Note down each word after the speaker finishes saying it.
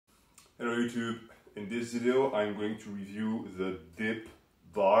Hello YouTube, in this video I'm going to review the dip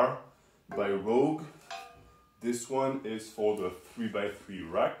bar by Rogue. This one is for the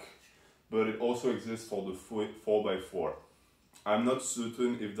 3x3 rack, but it also exists for the 4x4. I'm not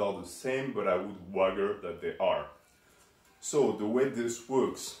certain if they're the same, but I would wager that they are. So the way this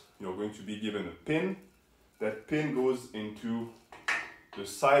works, you're going to be given a pin. That pin goes into the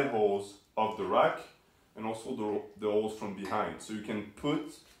side holes of the rack and also the holes from behind. So you can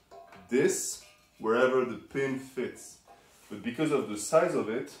put this wherever the pin fits. But because of the size of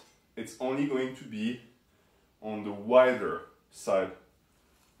it, it's only going to be on the wider side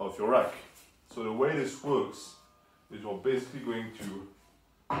of your rack. So the way this works is you're basically going to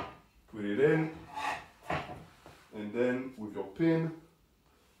put it in, and then with your pin,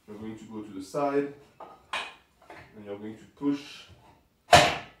 you're going to go to the side, and you're going to push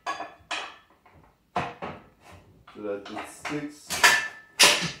so that it sticks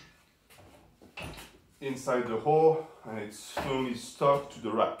inside the hole and it's firmly stuck to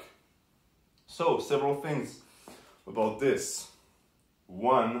the rack. So, several things about this.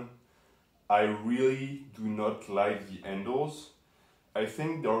 One, I really do not like the handles. I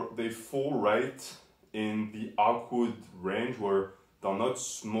think they fall right in the awkward range where they're not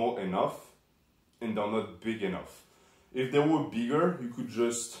small enough and they're not big enough. If they were bigger, you could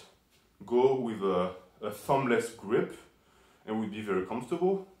just go with a thumbless grip and would be very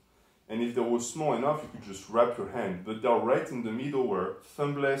comfortable. And if they were small enough, you could just wrap your hand. But they're right in the middle where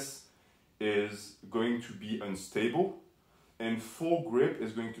thumbless is going to be unstable and full grip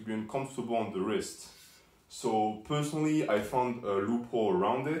is going to be uncomfortable on the wrist. So personally, I found a loophole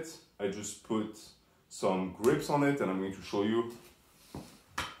around it. I just put some grips on it and I'm going to show you.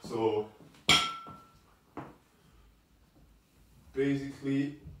 So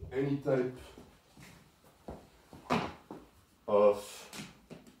basically any type of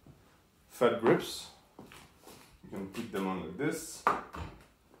fat grips, you can put them on like this,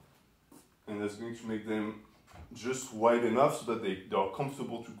 and that's going to make them just wide enough so that they're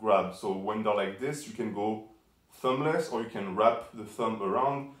comfortable to grab. So when they're like this, you can go thumbless or you can wrap the thumb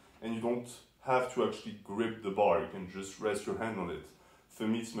around and you don't have to actually grip the bar. You can just rest your hand on it. For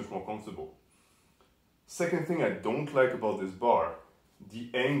me, it's much more comfortable. Second thing I don't like about this bar,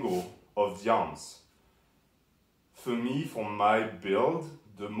 the angle of the arms. For me, for my build,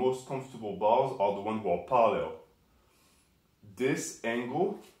 the most comfortable bars are the ones who are parallel. This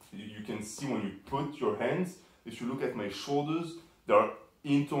angle, you can see when you put your hands, if you look at my shoulders, they're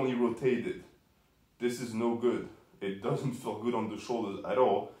internally rotated. This is no good. It doesn't feel good on the shoulders at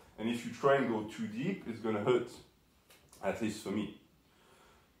all. And if you try and go too deep, it's gonna hurt, at least for me.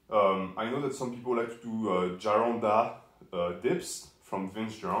 I know that some people like to do Gironda dips from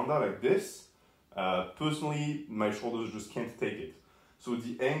Vince Gironda like this. Personally, my shoulders just can't take it. So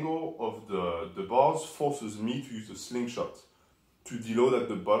the angle of the bars forces me to use a slingshot to deload at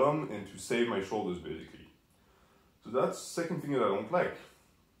the bottom and to save my shoulders basically. So that's the second thing that I don't like.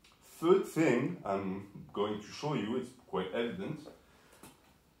 Third thing I'm going to show you, it's quite evident.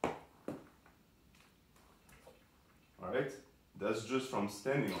 Alright, that's just from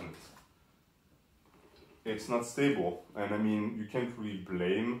standing on it. It's not stable, and I mean, you can't really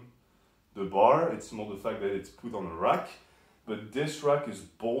blame the bar, it's more the fact that it's put on a rack. But this rack is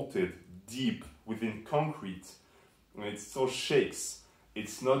bolted deep within concrete and it still shakes.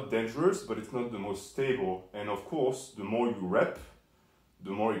 It's not dangerous, but it's not the most stable. And of course, the more you rep,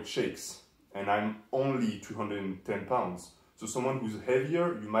 the more it shakes. And I'm only 210 pounds. So someone who's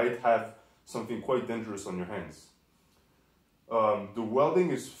heavier, you might have something quite dangerous on your hands. The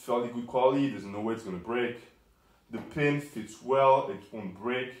welding is fairly good quality. There's no way it's gonna break. The pin fits well, it won't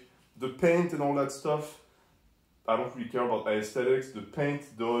break. The paint and all that stuff, I don't really care about aesthetics. The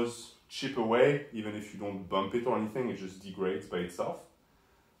paint does chip away, even if you don't bump it or anything, it just degrades by itself.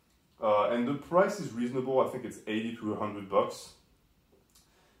 And the price is reasonable, I think it's 80 to 100 bucks.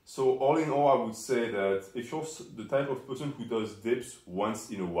 So all in all, I would say that if you're the type of person who does dips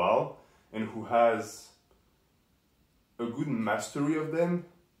once in a while and who has a good mastery of them,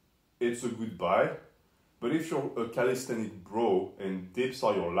 it's a good buy. But if you're a calisthenic bro and dips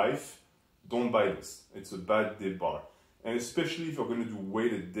are your life, don't buy this. It's a bad dip bar. And especially if you're going to do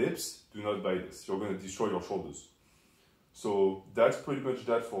weighted dips, do not buy this. You're going to destroy your shoulders. So that's pretty much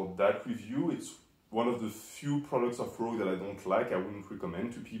that for that review. It's one of the few products of Rogue that I don't like. I wouldn't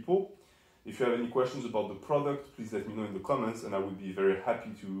recommend to people. If you have any questions about the product, please let me know in the comments and I would be very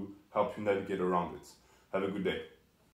happy to help you navigate around it. Have a good day.